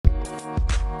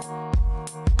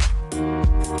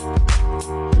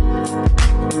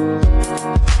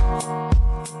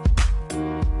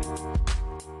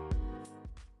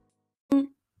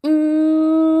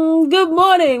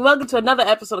morning. Welcome to another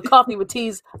episode of Coffee with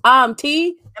Teas. I'm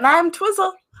T. And I'm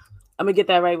Twizzle. I'm going to get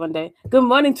that right one day. Good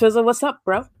morning, Twizzle. What's up,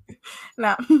 bro?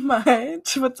 Not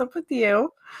much. What's up with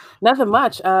you? Nothing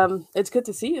much. It's good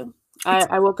to see you.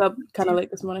 I woke up kind of late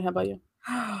this morning. How about you?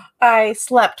 I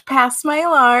slept past my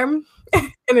alarm,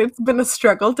 and it's been a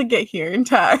struggle to get here in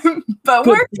time. But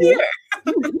we're here.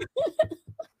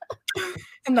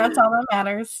 And that's all that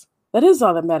matters. That is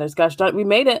all that matters. Gosh, we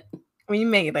made it. We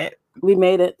made it. We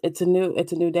made it. It's a new day.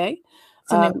 It's a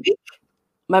new week.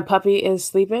 My puppy is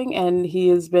sleeping, and he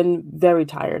has been very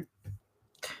tired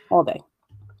all day.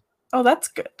 Oh, that's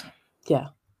good. Yeah.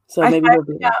 So maybe he'll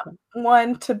be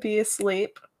one to be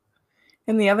asleep,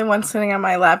 and the other one sitting on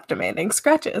my lap demanding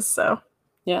scratches. So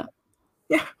yeah.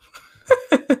 Yeah.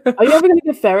 Are you ever gonna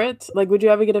get ferrets? Like, would you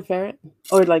ever get a ferret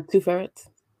or like 2 ferrets?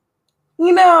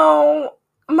 You know,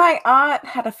 my aunt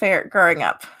had a ferret growing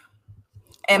up,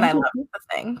 and I loved the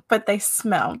thing, but they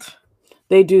smelled.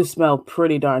 They do smell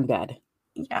pretty darn bad.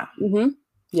 Yeah. Mm-hmm.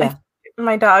 Yeah.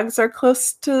 My dogs are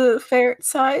close to ferret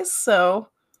size, so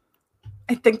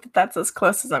I think that's as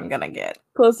close as I'm gonna get.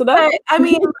 Close enough. But, I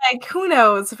mean, like, who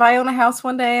knows? If I own a house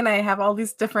one day and I have all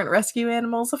these different rescue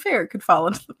animals, a ferret could fall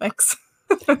into the mix.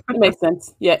 It makes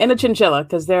sense. Yeah, and a chinchilla,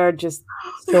 because they're just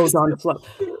so darn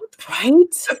fluffy.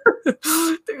 Right?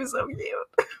 They're so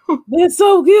cute. They're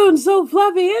so cute and so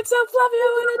fluffy. It's so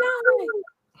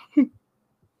fluffy.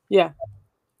 Yeah.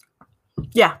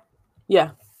 Yeah.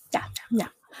 Yeah. Yeah.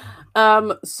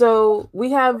 Yeah. So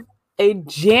we have a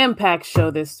jam-packed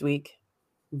show this week.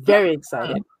 Very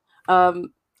excited. So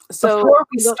before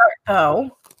we start,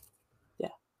 though, yeah,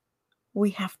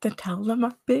 we have to tell them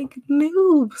our big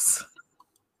news.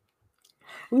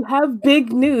 We have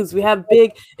big news. We have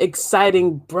big,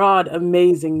 exciting, broad,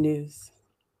 amazing news.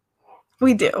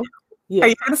 We do. Yeah. Are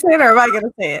you going to say it or am I going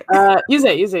to say it? You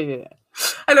say it.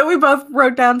 I know we both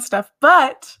wrote down stuff,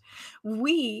 but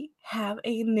we have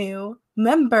a new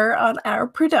member on our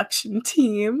production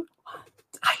team.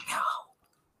 I know.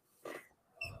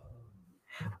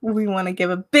 We want to give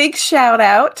a big shout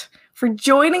out for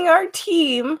joining our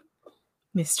team,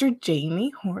 Mr.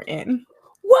 Jamie Horton.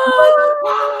 Whoa!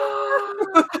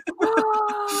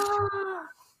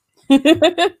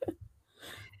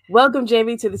 Welcome,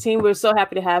 Jamie, to the team. We're so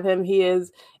happy to have him. He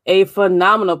is a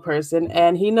phenomenal person,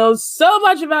 and he knows so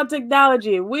much about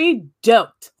technology. We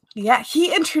don't. Yeah,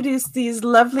 he introduced these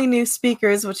lovely new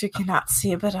speakers, which you cannot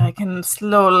see, but I can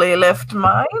slowly lift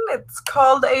mine. It's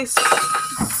called a... As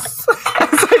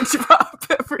I drop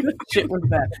everything. Shit was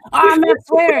bad. I'm not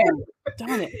swearing.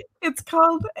 Darn it. It's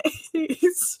called a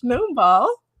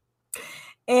snowball,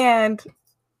 and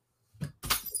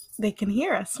they can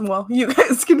hear us. Well, you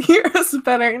guys can hear us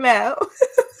better now.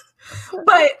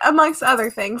 But amongst other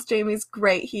things, Jamie's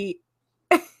great. He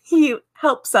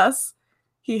helps us.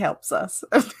 He helps us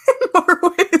in more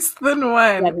ways than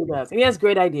one. Yeah, he does. He has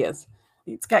great ideas.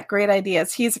 He's got great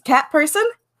ideas. He's a cat person.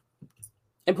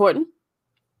 Important.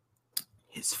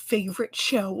 His favorite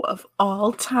show of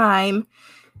all time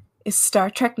is Star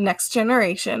Trek Next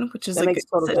Generation, which is that makes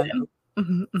total sense.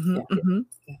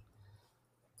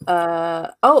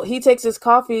 He takes his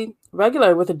coffee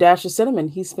regular with a dash of cinnamon.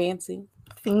 He's fancy.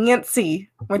 Fancy,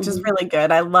 which is really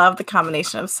good. I love the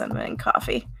combination of cinnamon and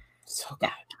coffee. So good.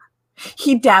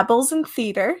 He dabbles in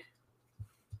theater.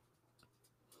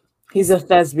 He's a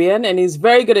thespian, and he's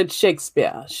very good at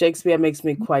Shakespeare. Shakespeare makes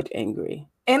me quite angry.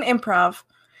 And improv.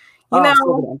 You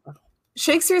know,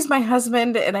 Shakespeare's my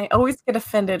husband, and I always get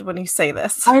offended when you say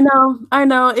this. I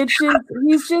know. It's just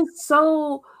he's just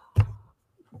so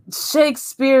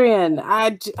Shakespearean.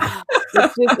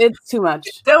 It's too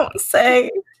much. Don't say.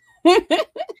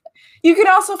 You can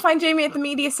also find Jamie at the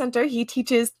Media Center. He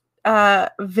teaches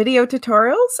video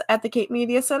tutorials at the Cape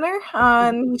Media Center.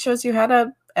 He shows you how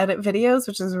to edit videos,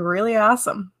 which is really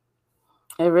awesome.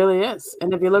 It really is.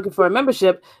 And if you're looking for a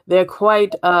membership, they're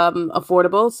quite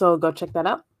affordable. So go check that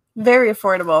out. Very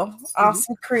affordable.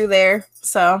 Awesome crew there.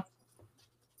 So,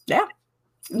 yeah.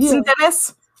 It's in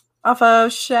Dennis off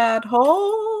of Shad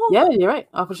Hole. Yeah, you're right.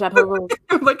 Off of Shad Hole Road.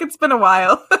 Like, it's been a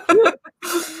while.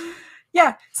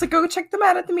 Yeah. So go check them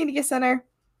out at the Media Center.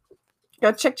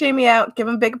 Go check Jamie out. Give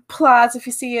him a big applause if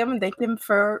you see him. And thank him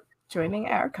for joining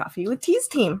our Coffee with Teas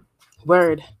team.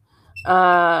 Word.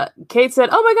 Kate said,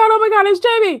 oh my God, it's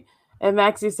Jamie. And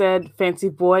Maxie said, fancy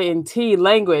boy in tea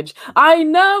language. I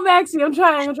know, Maxie. I'm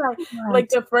trying. Like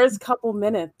the first couple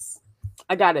minutes.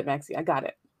 I got it, Maxie. I got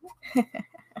it.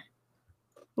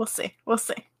 We'll see.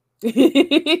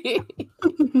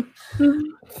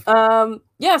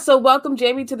 So welcome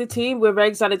Jamie to the team. We're very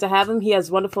excited to have him. He has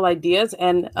wonderful ideas,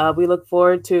 and we look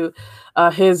forward to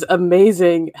his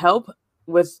amazing help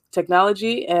with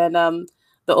technology and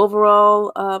the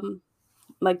overall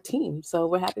like team. So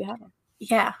we're happy to have him.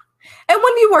 Yeah. And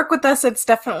when you work with us, it's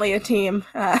definitely a team.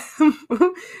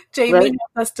 Jamie Right?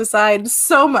 helped us decide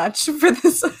so much for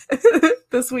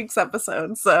this week's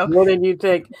episode. So What did you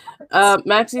think?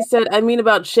 Maxie said, I mean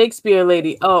about Shakespeare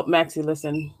lady. Oh, Maxie,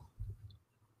 listen.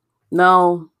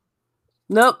 No.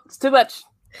 Nope, it's too much.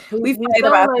 We fight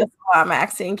about this a lot,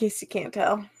 Maxie, in case you can't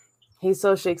tell. He's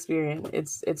so Shakespearean.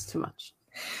 It's too much.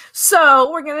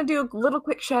 So we're gonna do a little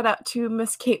quick shout out to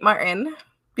Miss Kate Martin,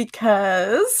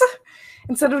 because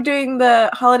instead of doing the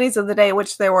holidays of the day,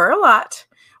 which there were a lot,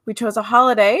 we chose a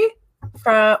holiday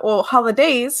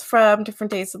holidays from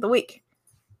different days of the week.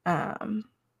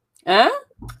 Yeah.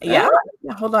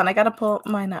 Hold on, I gotta pull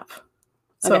mine up.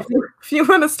 So okay. if you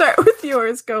want to start with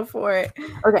yours, go for it.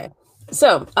 Okay.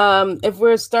 So if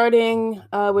we're starting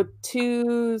with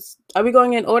are we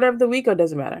going in order of the week or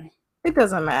does it matter? It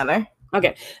doesn't matter.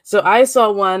 Okay. So I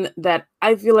saw one that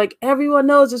I feel like everyone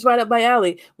knows is right up my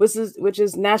alley, which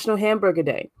is National Hamburger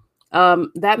Day.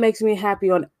 That makes me happy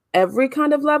on every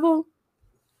kind of level.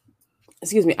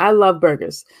 Excuse me. I love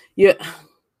burgers.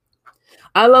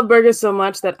 I love burgers so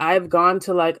much that I've gone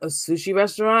to like a sushi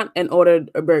restaurant and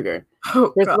ordered a burger.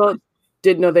 Oh, First of all,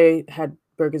 didn't know they had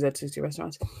burgers at sushi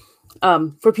restaurants.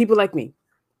 For people like me,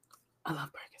 I love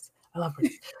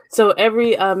burgers. So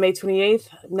every May 28th,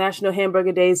 National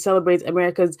Hamburger Day celebrates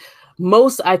America's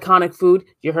most iconic food.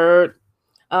 You heard.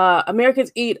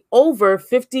 Americans eat over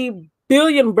 50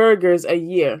 billion burgers a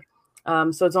year.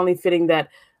 So it's only fitting that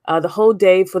the whole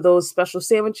day for those special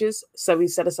sandwiches. So we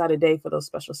set aside a day for those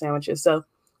special sandwiches. So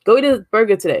go eat a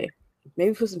burger today.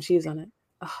 Maybe put some cheese on it.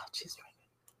 Oh, cheese.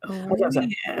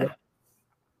 Yeah.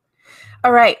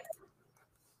 All right.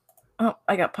 Oh,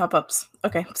 I got pop-ups.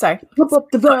 Okay, sorry. Pop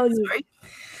up the volume.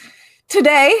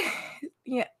 Today,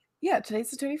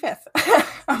 today's the 25th.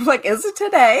 I'm like, is it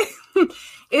today?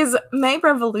 Is May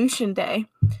Revolution Day,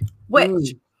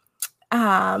 which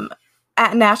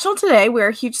at National Today, we're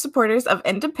huge supporters of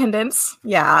independence,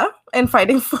 and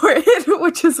fighting for it,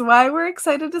 which is why we're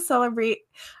excited to celebrate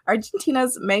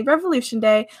Argentina's May Revolution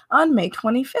Day on May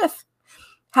 25th.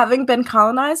 Having been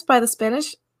colonized by the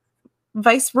Spanish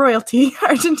Viceroyalty,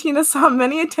 Argentina saw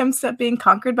many attempts at being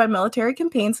conquered by military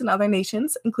campaigns in other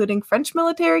nations, including French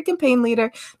military campaign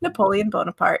leader Napoleon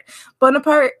Bonaparte.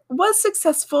 Bonaparte was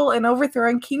successful in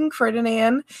overthrowing King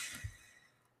Ferdinand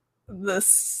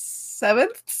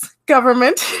VII's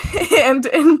government, and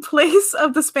in place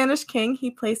of the Spanish king,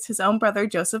 he placed his own brother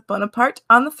Joseph Bonaparte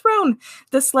on the throne.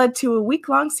 This led to a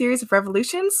week-long series of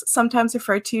revolutions, sometimes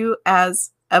referred to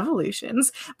as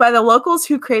evolutions, by the locals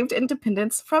who craved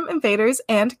independence from invaders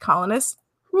and colonist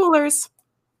rulers.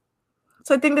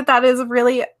 So I think that is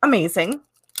really amazing.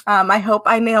 I hope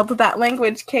I nailed that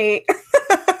language, Kate.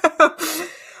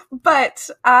 But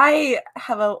I'm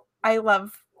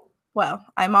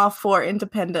all for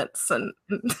independence and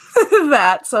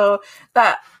that. So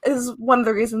that is one of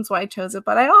the reasons why I chose it.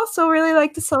 But I also really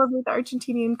like to celebrate the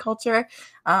Argentinian culture.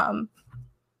 I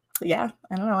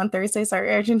don't know, on Thursdays our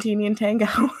Argentinian tango.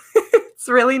 It's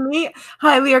really neat.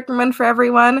 Highly recommend for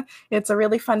everyone. It's a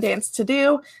really fun dance to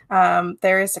do.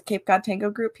 There is a Cape Cod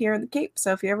Tango group here in the Cape,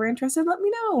 so if you're ever interested, let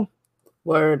me know.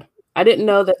 Word. I didn't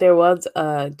know that there was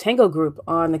a tango group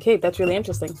on the Cape. That's really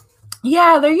interesting.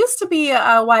 Yeah, there used to be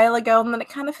a while ago, and then it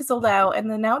kind of fizzled out, and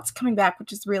then now it's coming back,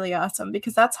 which is really awesome,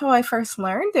 because that's how I first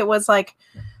learned. It was like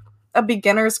a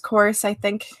beginner's course, I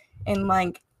think, in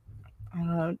like, I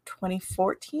don't know,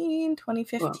 2014,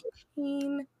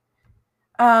 2015.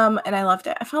 Wow. And I loved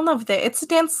it. I fell in love with it. It's a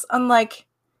dance unlike,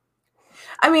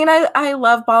 I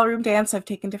love ballroom dance. I've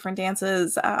taken different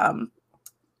dances.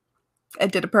 I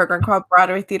did a program called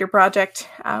Broadway Theater Project,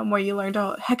 where you learned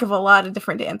a heck of a lot of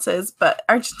different dances, but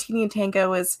Argentinian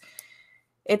tango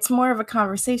it's more of a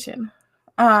conversation.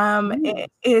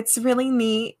 It's really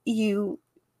neat. You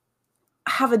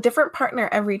have a different partner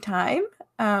every time.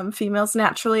 Females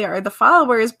naturally are the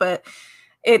followers, but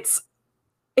it's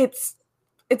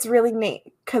really neat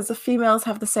because the females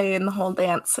have the say in the whole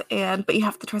dance, but you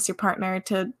have to trust your partner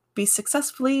to be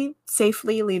successfully,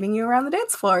 safely leading you around the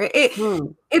dance floor.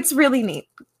 It's really neat.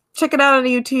 Check it out on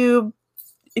YouTube.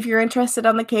 If you're interested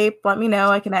on the Cape, let me know.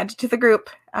 I can add you to the group.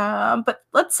 But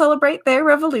let's celebrate their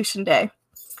Revolution Day.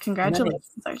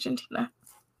 Congratulations, nice. Argentina.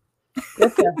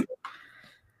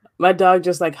 My dog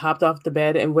just like hopped off the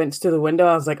bed and went to the window.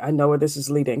 I was like, I know where this is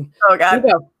leading. Oh, God.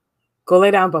 Go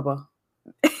lay down, Bubba.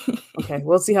 Okay,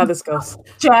 we'll see how this goes.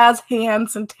 Jazz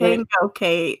hands and tango,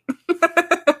 Kate.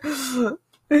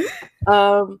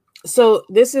 So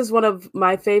this is one of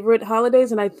my favorite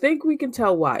holidays, and I think we can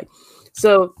tell why.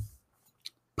 So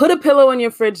put a pillow in your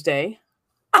fridge day.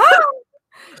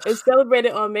 It's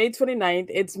celebrated on May 29th.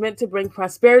 It's meant to bring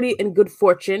prosperity and good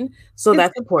fortune, so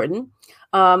that's important.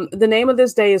 The name of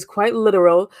this day is quite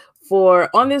literal. For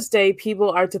on this day,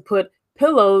 people are to put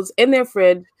pillows in their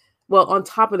fridge, well, on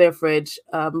top of their fridge,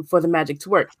 for the magic to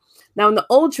work. Now, in the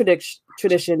old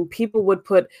tradition, people would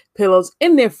put pillows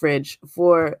in their fridge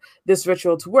for this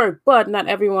ritual to work, but not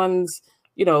everyone's,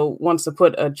 wants to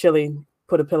put a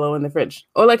pillow in the fridge,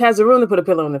 or like has a room to put a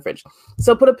pillow in the fridge.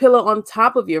 So put a pillow on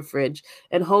top of your fridge,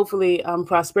 and hopefully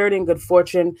prosperity and good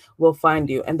fortune will find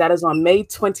you. And that is on May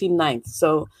 29th.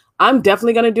 So I'm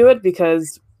definitely going to do it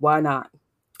because why not?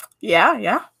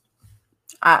 Yeah.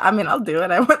 I mean, I'll do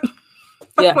it. I want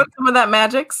some of that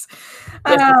magics.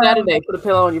 Yes, Saturday, put a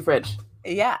pillow on your fridge.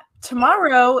 Yeah.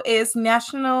 Tomorrow is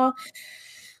National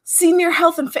Senior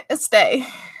Health and Fitness Day.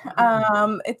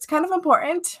 It's kind of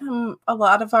important. A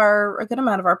good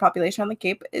amount of our population on the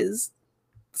Cape is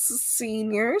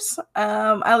seniors.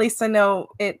 At least I know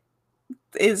it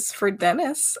is for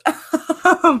Dennis.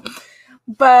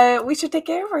 But we should take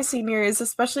care of our seniors,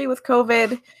 especially with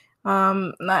COVID.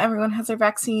 Not everyone has their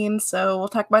vaccine, so we'll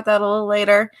talk about that a little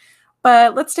later.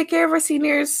 But let's take care of our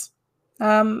seniors.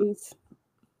 Let's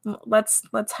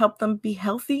help them be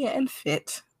healthy and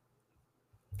fit.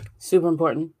 Super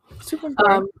important.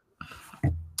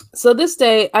 So this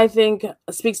day, I think,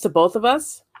 speaks to both of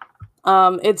us.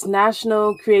 It's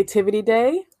National Creativity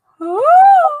Day.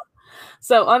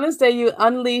 So on this day, you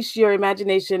unleash your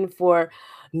imagination for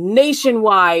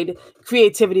nationwide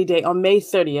Creativity Day on May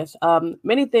 30th.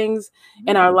 Many things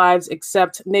in our lives,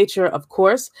 except nature, of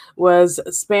course, was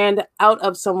spanned out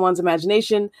of someone's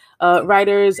imagination.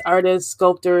 Writers, artists,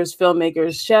 sculptors,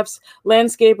 filmmakers, chefs,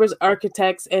 landscapers,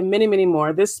 architects, and many, many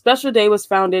more. This special day was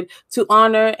founded to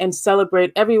honor and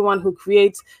celebrate everyone who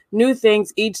creates new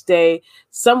things each day.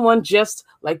 Someone just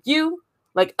like you,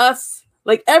 like us,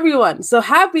 like everyone. So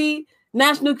happy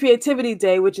National Creativity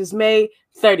Day, which is May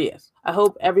 30th. I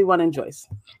hope everyone enjoys.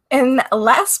 And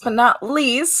last but not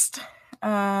least, it's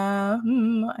not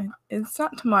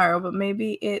tomorrow, but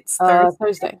maybe it's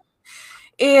Thursday.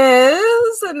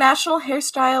 Is National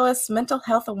Hairstylist Mental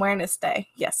Health Awareness Day.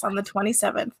 Yes, on the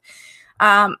 27th.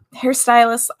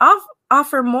 Hairstylists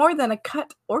offer more than a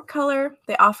cut or color.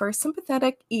 They offer a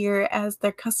sympathetic ear as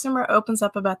their customer opens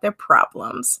up about their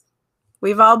problems.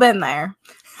 We've all been there.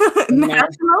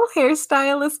 National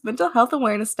Hairstylist Mental Health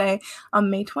Awareness Day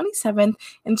on May 27th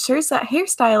ensures that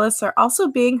hairstylists are also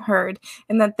being heard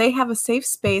and that they have a safe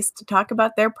space to talk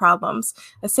about their problems,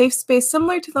 a safe space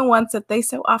similar to the ones that they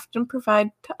so often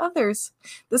provide to others.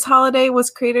 This holiday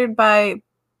was created by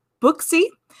Booksy,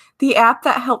 the app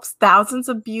that helps thousands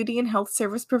of beauty and health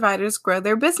service providers grow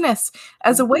their business,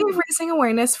 as a way of raising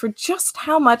awareness for just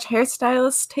how much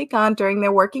hairstylists take on during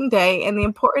their working day and the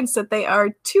importance that they are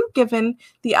to given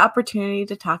the opportunity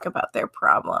to talk about their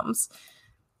problems.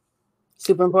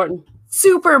 Super important.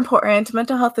 Super important.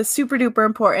 Mental health is super duper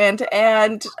important.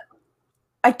 And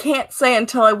I can't say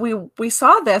until we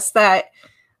saw this that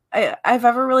I've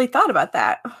ever really thought about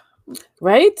that.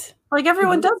 Right? Like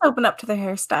everyone does open up to their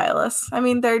hairstylists. I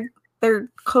mean, they're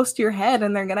close to your head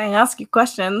and they're gonna ask you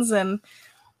questions, and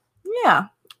yeah,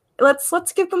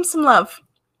 let's give them some love.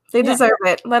 They deserve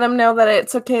it. Let them know that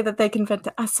it's okay that they can vent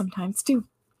to us sometimes too.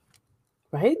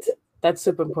 Right? That's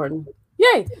super important.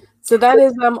 Yay! So that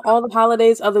is all the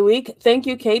holidays of the week. Thank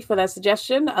you, Kate, for that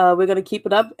suggestion. We're gonna keep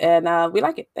it up, and we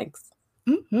like it. Thanks.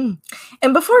 Mm-hmm.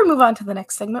 And before we move on to the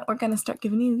next segment, we're gonna start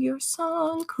giving you your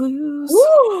song clues.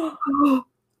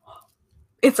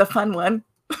 It's a fun one.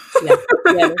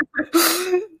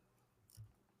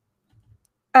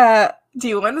 Yeah. Do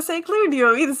you want to say clue, or do you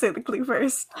want me to say the clue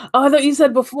first? Oh, I thought you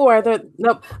said before.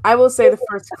 Nope. I will say the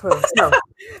first clue. No.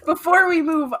 Before we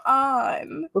move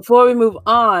on,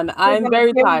 I'm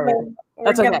very tired.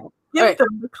 That's okay. Give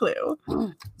them the clue.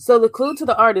 So the clue to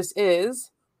the artist is,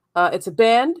 it's a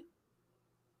band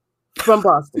from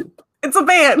Boston. It's a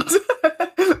band.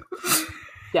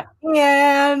 Yeah.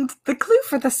 And the clue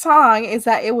for the song is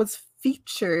that it was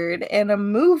featured in a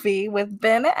movie with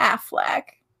Ben Affleck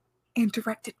and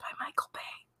directed by Michael Bay.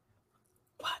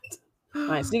 What? All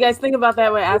right. So you guys think about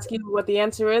that when I ask you what the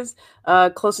answer is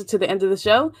closer to the end of the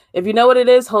show. If you know what it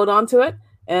is, hold on to it.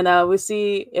 And we'll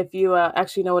see if you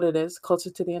actually know what it is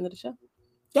closer to the end of the show.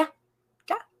 Yeah.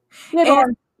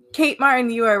 And Kate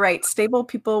Martin, you are right. Stable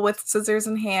people with scissors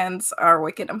and hands are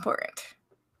wicked important.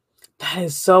 That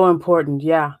is so important.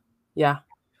 Yeah.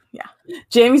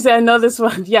 Jamie said, I know this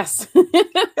one. Yes.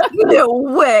 No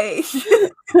way.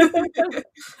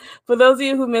 For those of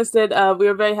you who missed it, we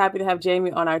were very happy to have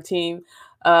Jamie on our team.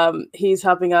 He's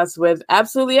helping us with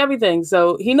absolutely everything.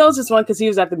 So he knows this one because he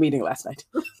was at the meeting last night.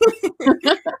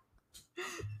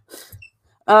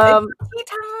 It's tea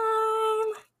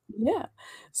time. Yeah.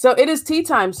 So it is tea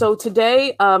time. So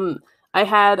today, I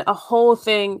had a whole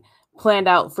thing planned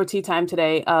out for tea time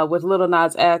today, with Little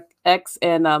Nas X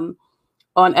and on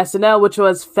SNL, which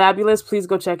was fabulous. Please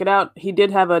go check it out. He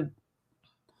did have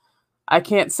I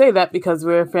can't say that because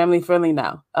we're family friendly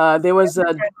now. There was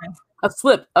a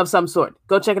slip of some sort.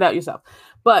 Go check it out yourself.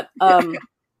 But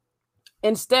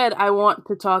instead, I want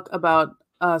to talk about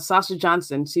Sasha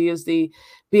Johnson. She is the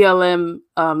BLM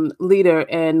leader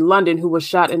in London who was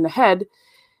shot in the head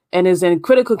and is in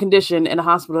critical condition in a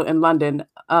hospital in London.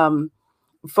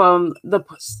 From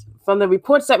the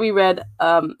reports that we read,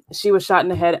 she was shot in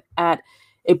the head at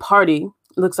a party.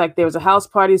 It looks like there was a house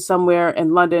party somewhere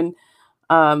in London.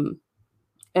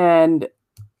 And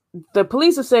the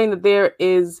police are saying that there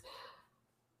is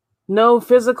no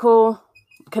physical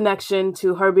connection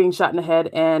to her being shot in the head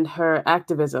and her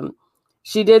activism.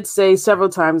 She did say several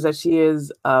times that she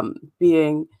is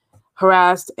being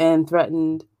harassed and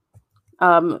threatened.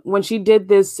 When she did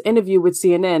this interview with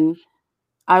CNN,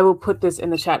 I will put this in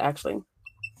the chat actually.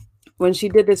 When she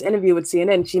did this interview with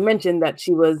CNN, she mentioned that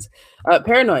she was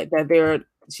paranoid, that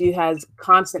she has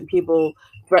constant people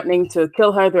threatening to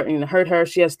kill her, threatening to hurt her.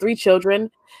 She has 3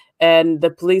 children, and the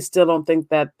police still don't think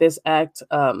that this act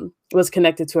was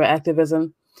connected to her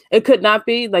activism. It could not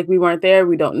be. Like, we weren't there.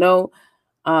 We don't know.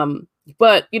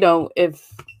 But, you know,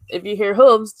 if you hear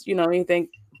hooves, you know, you think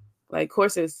like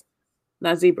horses,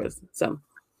 not zebras. So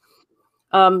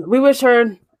we wish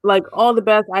her like all the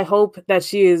best. I hope that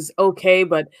she is okay,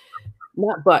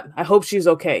 I hope she's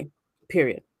okay,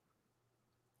 period.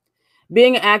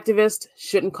 Being an activist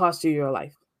shouldn't cost you your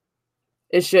life.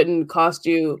 It shouldn't cost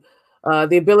you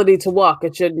the ability to walk.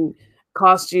 It shouldn't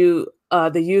cost you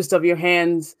the use of your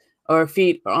hands or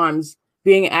feet or arms.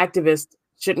 Being an activist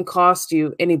shouldn't cost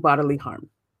you any bodily harm.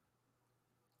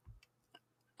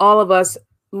 All of us,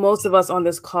 most of us on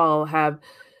this call have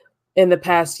in the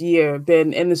past year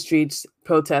been in the streets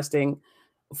protesting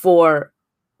for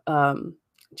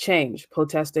change,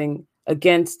 protesting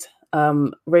against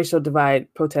racial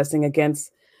divide, protesting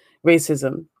against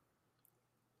racism.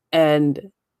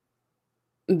 And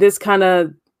this kind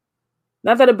of,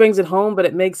 not that it brings it home, but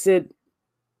it makes it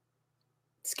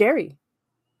scary.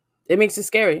 It makes it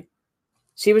scary.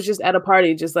 She was just at a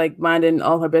party, just like minding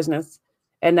all her business.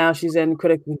 And now she's in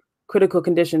critical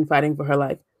condition fighting for her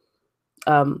life.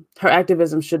 Her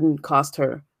activism shouldn't cost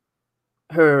her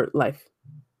life.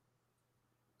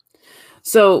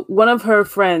 So one of her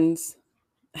friends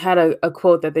had a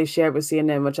quote that they shared with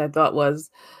CNN, which I thought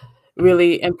was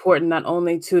really important, not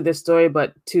only to this story,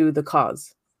 but to the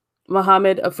cause.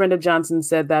 Mohammed, a friend of Johnson,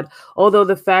 said that although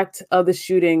the facts of the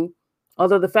shooting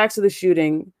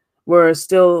are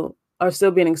still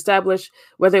being established,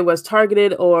 whether it was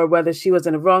targeted or whether she was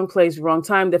in the wrong place, wrong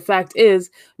time, the fact is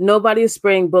nobody is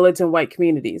spraying bullets in white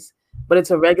communities, but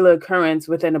it's a regular occurrence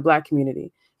within a Black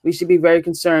community. We should be very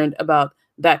concerned about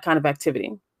that kind of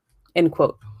activity, end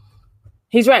quote.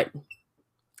 He's right.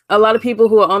 A lot of people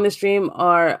who are on the stream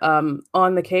are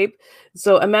on the Cape.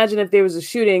 So imagine if there was a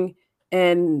shooting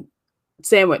in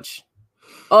Sandwich.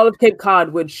 All of Cape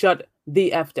Cod would shut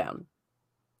the F down,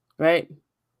 right?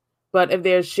 But if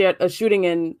there's a shooting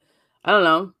in, I don't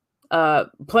know,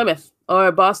 Plymouth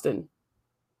or Boston,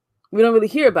 we don't really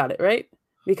hear about it, right?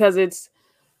 Because it's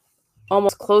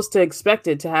almost close to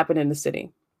expected to happen in the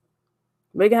city.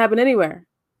 But it can happen anywhere.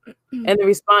 And the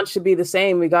response should be the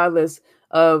same regardless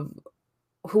of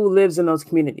who lives in those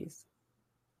communities.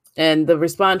 And the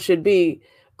response should be,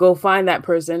 go find that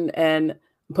person and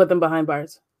put them behind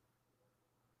bars.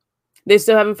 They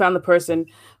still haven't found the person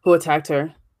who attacked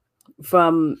her.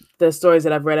 From the stories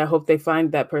that I've read, I hope they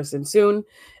find that person soon.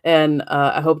 And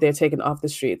I hope they're taken off the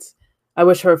streets. I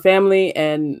wish her family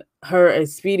and her a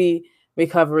speedy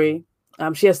recovery.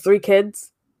 She has 3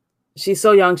 kids. She's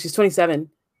so young. She's 27.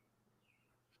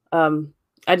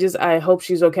 I hope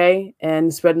she's okay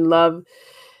and spreading love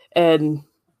and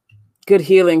good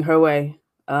healing her way.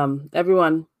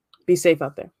 Everyone, be safe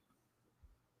out there.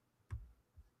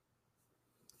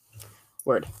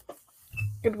 Word.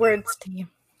 Good words to you.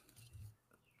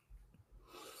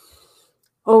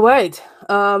 All right.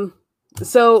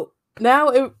 So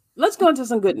now let's go into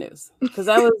some good news, because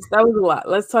that was a lot.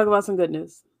 Let's talk about some good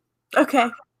news. Okay.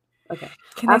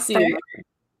 Can I start?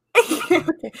 Okay.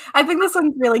 I think this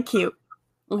one's really cute.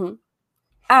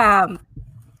 Mm-hmm.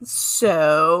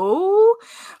 So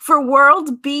for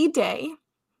World Bee Day,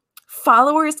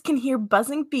 followers can hear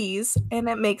buzzing bees, and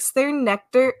it makes their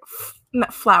nectar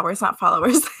flowers, not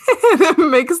followers. It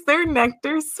makes their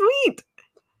nectar sweet.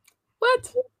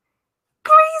 What?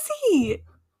 Crazy.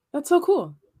 That's so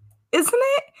cool. Isn't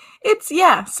it? It's,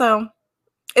 yeah. So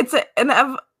It's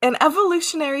an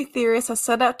evolutionary theorist has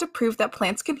set out to prove that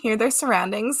plants can hear their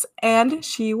surroundings, and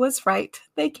she was right.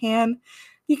 They can.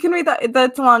 You can read that.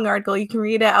 That's a long article. You can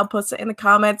read it. I'll post it in the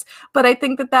comments. But I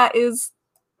think that is,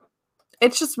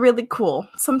 it's just really cool.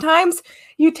 Sometimes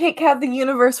you take how the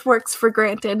universe works for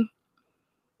granted.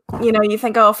 You know, you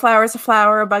think, oh, a flower's a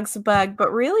flower, a bug's a bug,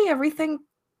 but really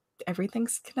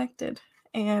everything's connected.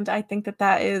 And I think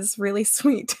that is really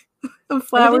sweet. The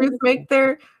flowers make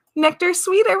their nectar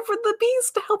sweeter for the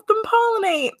bees to help them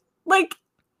pollinate. Like,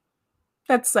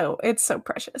 it's so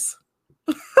precious.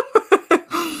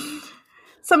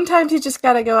 Sometimes you just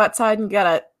gotta go outside and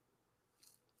gotta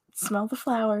smell the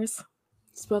flowers.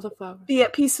 Smell the flowers. Be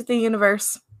at peace with the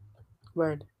universe.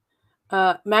 Word.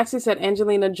 Maxie said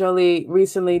Angelina Jolie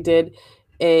recently did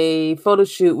a photo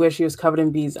shoot where she was covered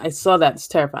in bees. I saw that. It's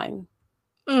terrifying.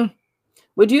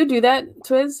 Would you do that,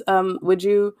 Twiz? Would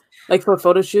you, like, for a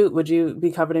photo shoot, would you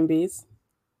be covered in bees?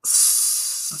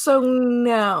 So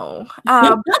no.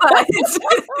 But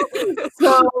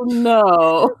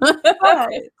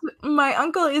my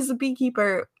uncle is a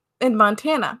beekeeper in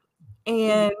Montana.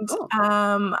 And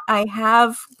I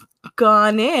have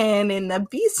gone in a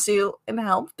bee suit and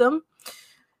helped them.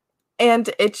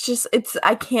 And I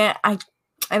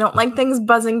don't like things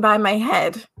buzzing by my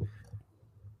head.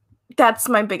 That's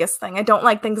my biggest thing. I don't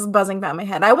like things buzzing by my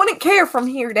head. I wouldn't care from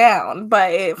here down,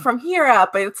 but from here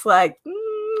up, it's like,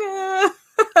 no.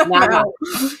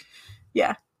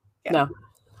 Yeah. No.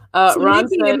 So Ron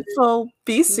said, in full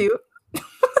bee suit.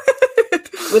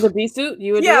 With a bee suit,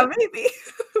 you would? Yeah, do it? Maybe.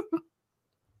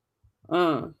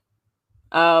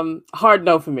 Hard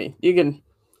no for me. You can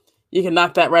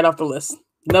knock that right off the list.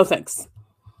 No thanks.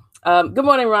 Good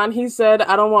morning, Ron. He said,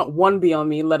 I don't want one bee on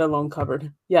me, let alone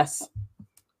covered. Yes.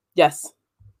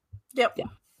 Yep. Yeah.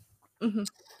 Mm-hmm.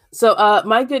 So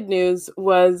my good news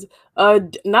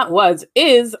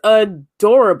is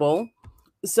adorable.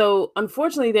 So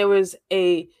unfortunately, there was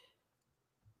a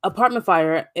apartment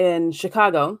fire in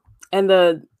Chicago, and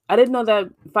I didn't know that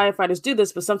firefighters do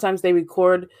this, but sometimes they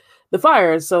record the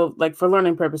fires. So, like, for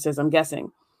learning purposes, I'm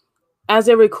guessing. As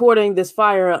they're recording this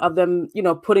fire of them,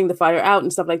 putting the fire out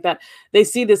and stuff like that, they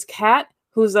see this cat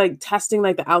who's like testing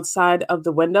like the outside of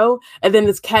the window, and then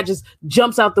this cat just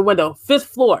jumps out the window, fifth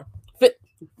floor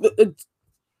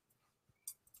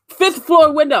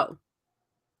window,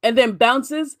 and then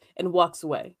bounces and walks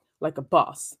away like a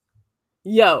boss.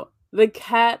 Yo, the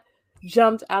cat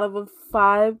jumped out of a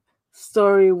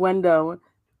 5-story window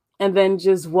and then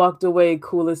just walked away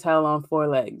cool as hell on 4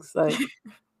 legs. Like,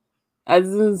 that's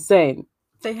insane.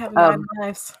 They have 9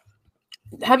 lives.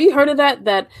 Have you heard of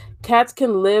that cats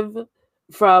can live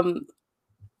from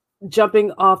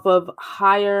jumping off of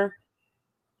higher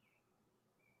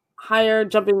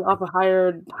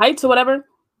heights or whatever?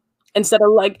 Instead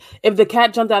of, like, if the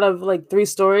cat jumped out of like 3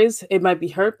 stories, it might be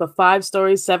hurt, but 5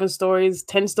 stories, 7 stories,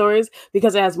 10 stories,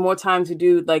 because it has more time to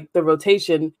do like the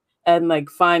rotation and like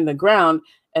find the ground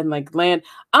and like land.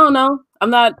 I don't know. I'm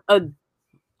not a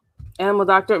animal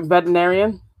doctor,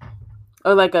 veterinarian,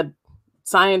 or like a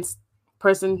science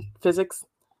person, physics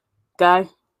guy,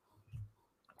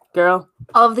 girl.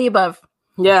 All of the above.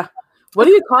 Yeah. What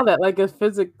do you call that? Like a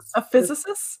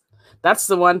physicist? That's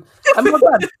the one. I'm all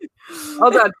done.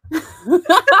 All done.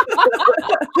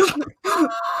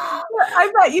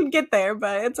 I thought you'd get there,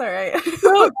 but it's all right.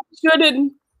 No, sure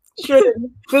didn't.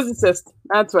 Physicist.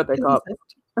 That's what they call it.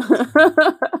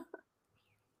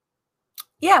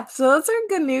 Yeah, so that's our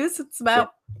good news. It's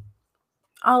about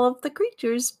all of the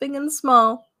creatures, big and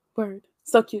small. Word.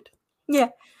 So cute. Yeah.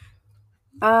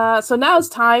 So now it's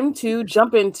time to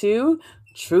jump into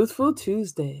Truthful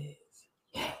Tuesdays.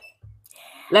 Yeah.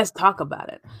 Let's talk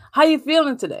about it. How you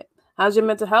feeling today? How's your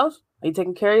mental health? Are you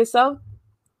taking care of yourself?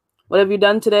 What have you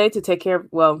done today to take care of?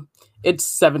 Well, it's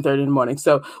 7:30 in the morning.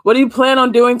 So what do you plan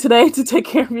on doing today to take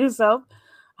care of yourself?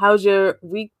 How's your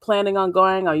week planning on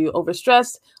going? Are you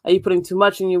overstressed? Are you putting too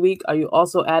much in your week? Are you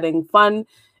also adding fun,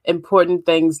 important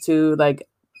things to like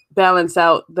balance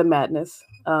out the madness?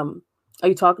 Are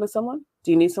you talking to someone?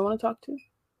 Do you need someone to talk to?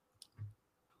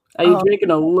 Are you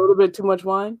drinking a little bit too much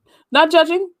wine? Not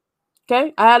judging.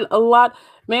 Okay. I had a lot.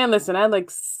 Man, listen, I had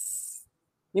like,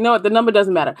 you know what? The number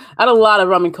doesn't matter. I had a lot of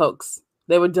rum and cokes.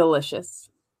 They were delicious.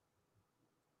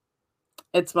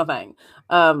 It's my thing.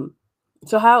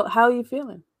 So how are you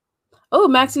feeling? Oh,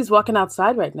 Maxie's walking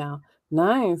outside right now.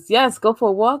 Nice. Yes, go for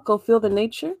a walk. Go feel the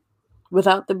nature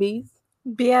without the bees.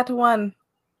 Be at one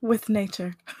with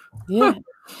nature. Yeah.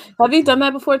 Have you done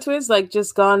that before, Twiz? Like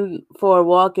just gone for a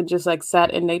walk and just like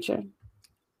sat in nature?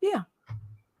 Yeah.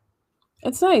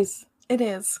 It's nice. It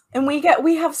is. And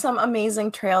we have some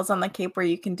amazing trails on the Cape where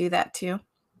you can do that too.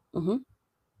 Mm-hmm.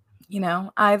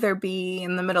 either be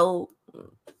in the middle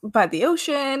by the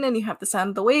ocean and you have the sound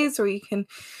of the waves, or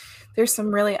there's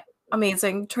some really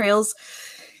amazing trails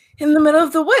in the middle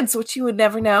of the woods, which you would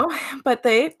never know, but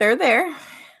they're there.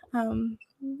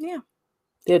 Yeah.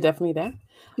 They're definitely there.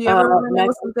 If you ever want to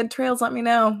know some good trails, let me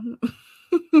know.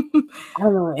 I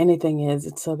don't know what anything is.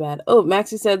 It's so bad. Oh,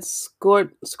 Maxie said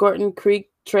Scorton Creek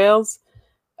Trails,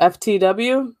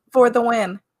 FTW. For the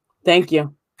win. Thank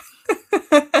you.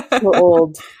 So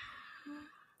old.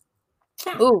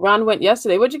 Ooh, Ron went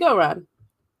yesterday. Where'd you go, Ron?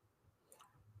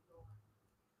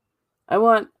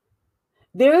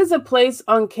 There is a place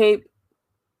on Cape.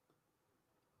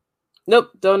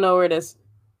 Nope, don't know where it is.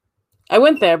 I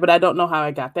went there, but I don't know how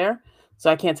I got there, so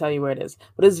I can't tell you where it is.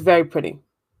 But it's very pretty.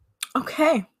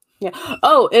 Okay. Yeah.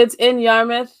 Oh, it's in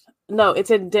Yarmouth. No, it's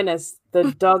in Dennis,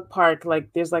 the dog park. Like,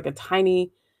 there's like a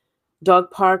tiny dog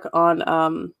park on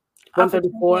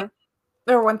 134.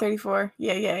 Or 134.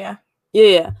 Yeah.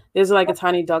 Yeah. There's like a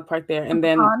tiny dog park there, and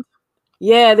then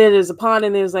there's a pond,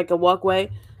 and there's like a walkway.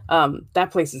 That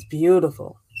place is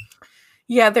beautiful.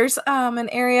 Yeah, there's an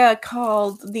area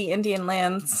called the Indian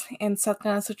Lands in South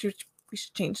Dennis, which we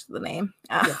should change the name.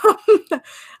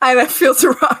 I feel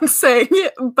so wrong saying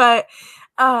it, but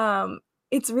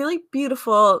it's really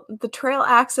beautiful. The trail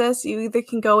access, you either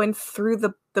can go in through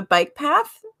the bike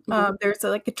path. There's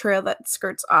a trail that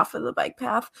skirts off of the bike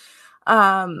path,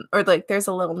 or like there's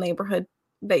a little neighborhood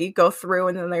that you go through,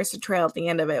 and then there's a trail at the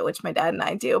end of it, which my dad and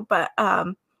I do. But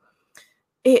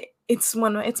it's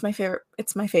my favorite.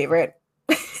 It's my favorite.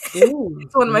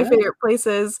 It's one of my favorite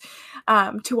places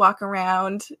to walk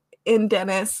around in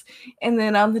Dennis. And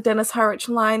then on the Dennis-Harwich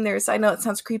line, I know it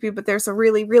sounds creepy, but there's a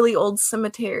really, really old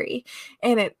cemetery,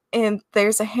 and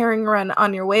there's a herring run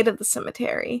on your way to the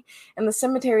cemetery. And the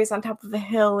cemetery is on top of a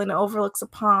hill and overlooks a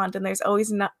pond, and there's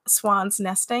always swans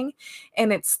nesting.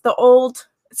 And it's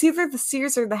either the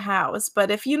Sears or the House, but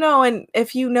if you know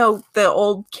the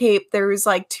old Cape, there's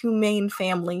like two main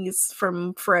families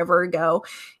from forever ago,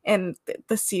 and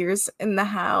the Sears and the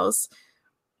House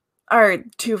are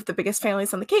two of the biggest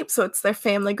families on the Cape, so it's their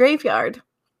family graveyard.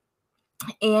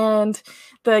 And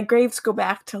the graves go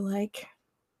back to like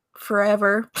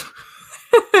forever.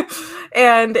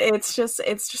 And it's just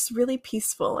really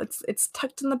peaceful. It's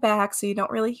tucked in the back, so you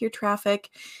don't really hear traffic.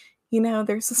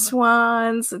 There's the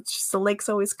swans. It's just the lake's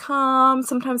always calm.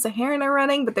 Sometimes the heron are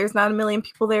running, but there's not a million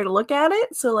people there to look at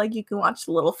it. So like you can watch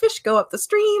the little fish go up the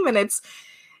stream, and it's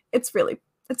a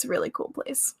really cool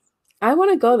place. I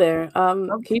want to go there. Can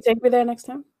you take me there next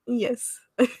time? Yes.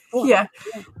 Cool. Yeah.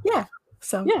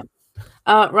 So yeah.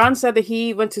 Ron said that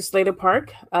he went to Slater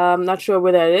Park. I'm not sure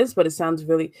where that is, but it sounds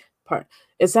really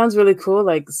cool.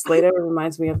 Like Slater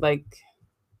reminds me of like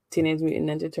Teenage Mutant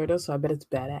Ninja Turtles, so I bet it's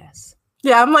badass.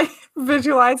 Yeah, I'm like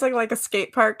visualizing like a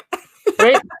skate park.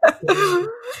 Right?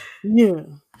 Yeah.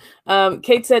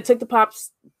 Kate said took the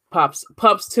pups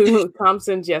to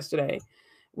Thompson's yesterday.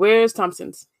 Where's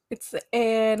Thompson's? It's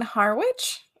in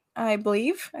Harwich, I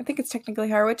believe. I think it's technically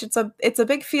Harwich. It's a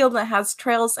big field that has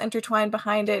trails intertwined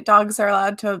behind it. Dogs are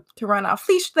allowed to run off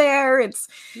leash there. It's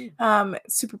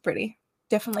super pretty.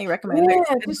 Definitely recommend it.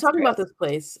 Yeah, we were talking about this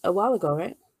place a while ago,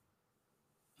 right?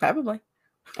 Probably.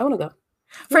 I want to go.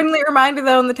 Friendly reminder,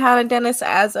 though, in the town of Dennis,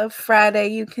 as of Friday,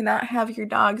 you cannot have your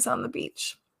dogs on the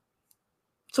beach.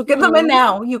 So get them in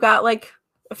now. You got like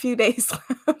a few days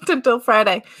left until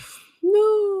Friday.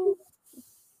 No.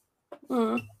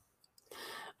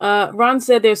 Ron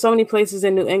said there's so many places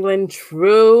in New England.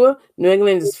 True. New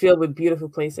England is filled with beautiful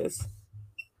places.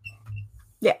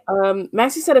 Yeah.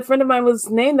 Maxie said a friend of mine was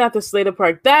named after Slater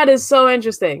Park. That is so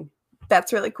interesting.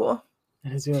 That's really cool.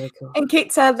 That is really cool. And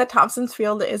Kate said that Thompson's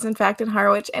Field is in fact in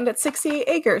Harwich, and it's 68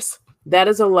 acres. That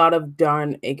is a lot of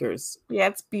darn acres. Yeah,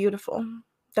 it's beautiful.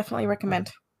 Definitely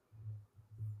recommend.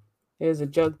 There's a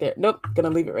joke there. Nope, gonna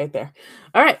leave it right there.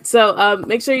 All right, so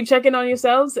make sure you check in on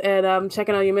yourselves and check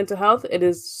in on your mental health. It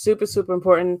is super, super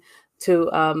important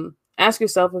to ask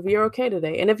yourself if you're okay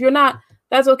today. And if you're not,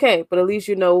 that's okay. But at least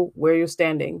you know where you're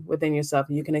standing within yourself.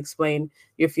 You can explain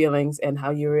your feelings and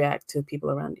how you react to people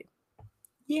around you.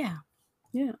 Yeah.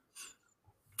 Yeah.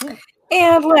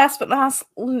 And last but not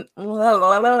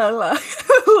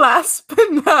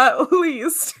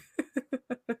least,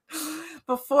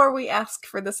 before we ask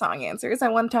for the song answers, I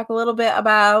want to talk a little bit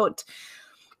about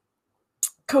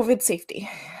COVID safety.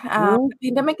 The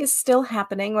pandemic is still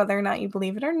happening, whether or not you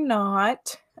believe it or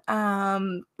not.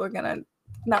 We're going to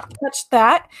not touch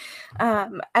that.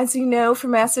 As you know,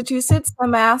 from Massachusetts, the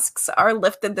masks are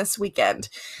lifted this weekend.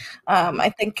 I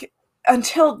think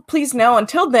until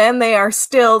then, they are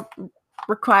still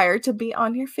required to be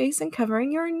on your face and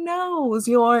covering your nose,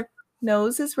 your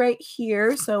Nose is right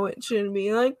here, so it should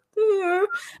be like there.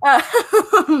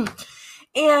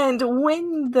 And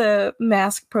when the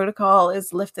mask protocol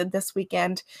is lifted this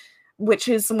weekend, which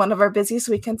is one of our busiest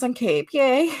weekends on Cape,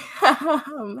 yay!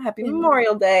 Happy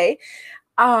Memorial Day.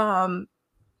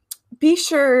 Be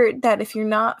sure that if you're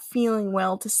not feeling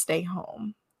well, to stay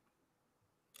home.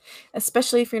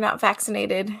 Especially if you're not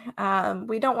vaccinated.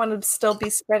 We don't want to still be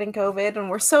spreading COVID, and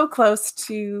we're so close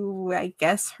to, I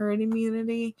guess, herd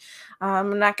immunity.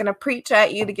 I'm not going to preach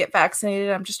at you to get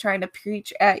vaccinated. I'm just trying to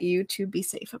preach at you to be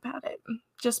safe about it.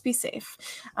 Just be safe.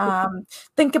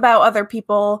 Think about other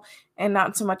people and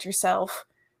not so much yourself.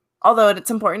 Although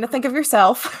it's important to think of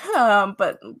yourself,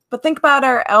 but think about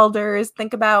our elders,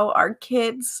 think about our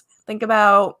kids, think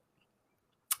about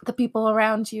the people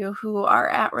around you who are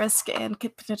at risk and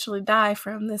could potentially die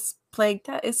from this plague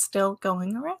that is still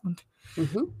going around.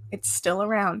 Mm-hmm. It's still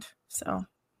around. So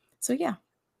yeah.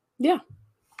 Yeah.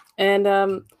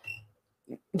 And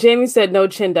Jamie said no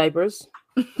chin diapers,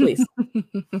 please.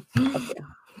 Okay.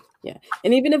 Yeah.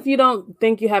 And even if you don't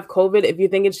think you have COVID, if you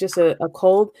think it's just a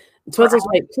cold, Twizzle's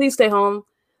like, please stay home.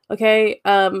 Okay.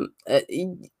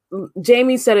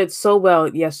 Jamie said it so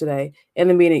well yesterday in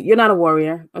the meeting. You're not a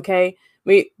warrior. Okay.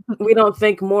 We don't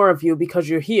think more of you because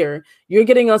you're here. You're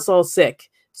getting us all sick.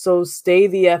 So stay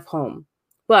the F home.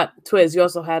 But Twiz, you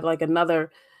also had like another,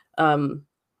 I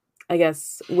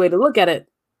guess, way to look at it.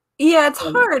 Yeah, it's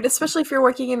hard, especially if you're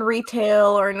working in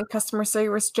retail or in a customer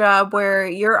service job where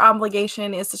your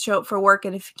obligation is to show up for work,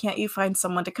 and if you can't, you find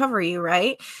someone to cover you,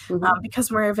 right? Mm-hmm.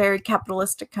 Because we're a very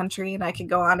capitalistic country, and I could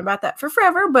go on about that for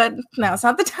forever, but now's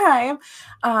not the time.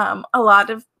 A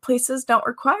lot of places don't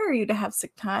require you to have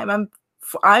sick time.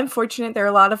 I'm fortunate. There are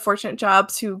a lot of fortunate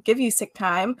jobs who give you sick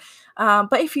time,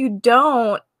 but if you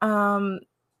don't, and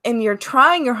you're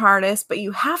trying your hardest, but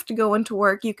you have to go into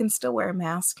work, you can still wear a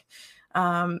mask.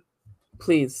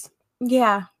 Please.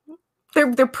 Yeah,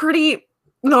 they're pretty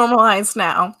normalized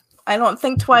now. I don't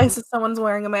think twice if someone's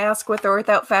wearing a mask with or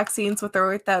without vaccines, with or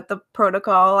without the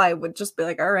protocol. I would just be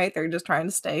like, all right, they're just trying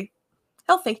to stay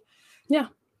healthy. Yeah.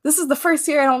 This is the first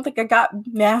year I don't think I got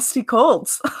nasty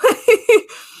colds.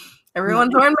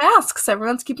 Everyone's wearing masks.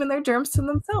 Everyone's keeping their germs to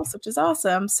themselves, which is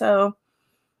awesome. So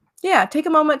yeah, take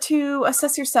a moment to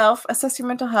assess yourself, assess your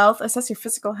mental health, assess your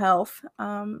physical health,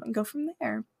 and go from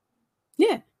there.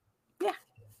 Yeah.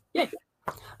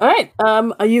 All right.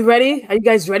 Are you ready? Are you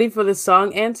guys ready for the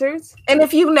song answers? And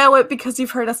if you know it because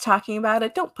you've heard us talking about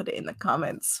it, don't put it in the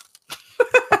comments.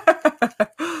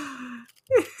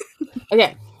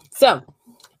 Okay. So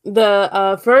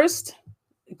the first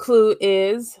clue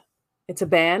is it's a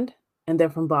band and they're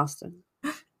from Boston.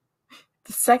 The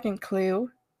second clue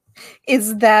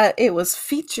is that it was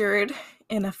featured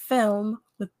in a film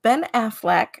with Ben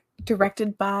Affleck,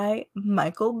 directed by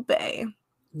Michael Bay.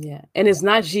 Yeah, and it's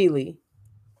not Geely.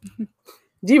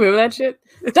 Do you remember that shit?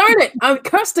 Darn it! I'm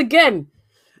cursed again.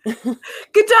 Good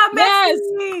job, Maxie!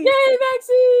 Yes! Yay,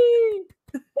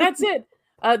 Maxie! That's it.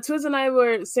 Twiz and I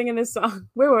were singing this song.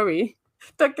 Where were we?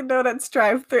 Dunkin' Donuts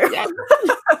drive-thru. Yeah.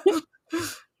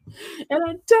 And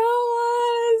I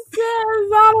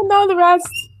don't know the rest.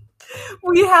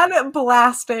 We had it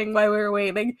blasting while we were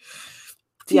waiting.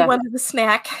 She wanted a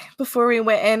snack before we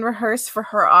went in, rehearsed for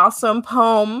her awesome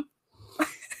poem.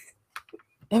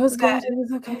 It was good. It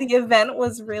was okay. The event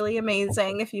was really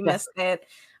amazing. If you missed it,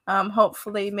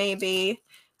 hopefully maybe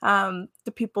the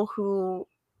people who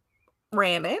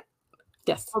ran it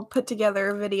will put together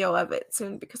a video of it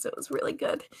soon because it was really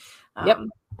good. Yep.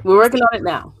 We're working on it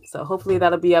now. So hopefully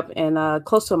that'll be up in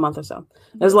close to a month or so.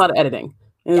 There's a lot of editing.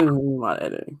 Yeah. A lot of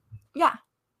editing. Yeah.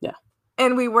 Yeah.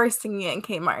 And we were singing it in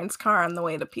Kate Martin's car on the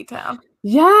way to P-Town.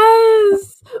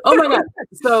 Yes. Oh my God.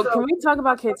 So can we talk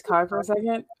about Kate's car for a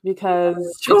second?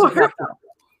 Because sure.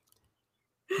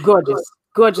 Gorgeous.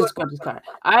 Gorgeous car.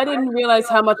 I didn't realize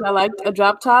how much I liked a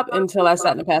drop top until I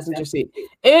sat in the passenger seat.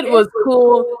 It was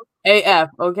cool AF,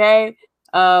 okay?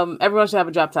 Everyone should have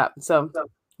a drop top. So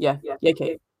yeah,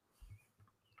 Kate.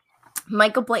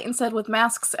 Michael Blayton said with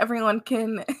masks, everyone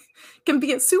can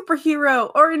be a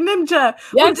superhero or a ninja.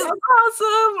 Yes. Which is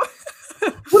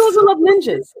awesome. Who doesn't love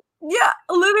ninjas? Yeah,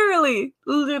 literally.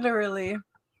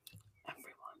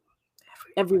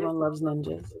 Everyone loves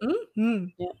ninjas. Mm-hmm.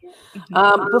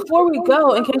 Yeah. Before we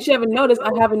go, in case you haven't noticed,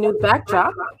 I have a new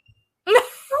backdrop.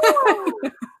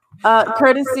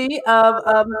 Courtesy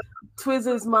of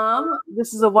Twiz's mom.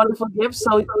 This is a wonderful gift.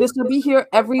 So this will be here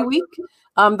every week.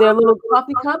 They're little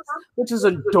coffee cups, which is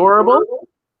adorable.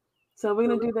 So we're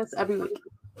gonna do this every week.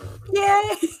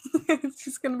 Yay!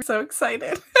 She's gonna be so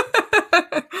excited.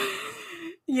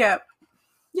 Yep.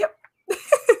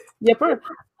 Yep.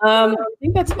 I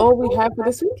think that's all we have for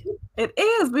this week. It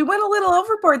is. We went a little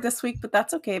overboard this week, but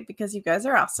that's okay because you guys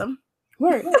are awesome.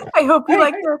 Right. I hope you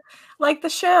like the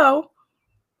show.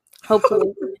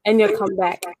 Hopefully. And you'll come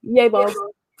back. Yay, balls.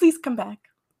 Please come back.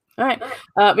 All right.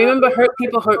 Remember, hurt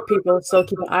people. So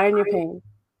keep an eye on your pain.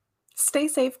 Stay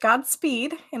safe.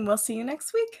 Godspeed. And we'll see you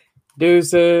next week.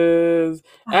 Deuces.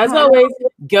 As always,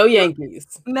 go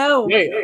Yankees. No. Yeah.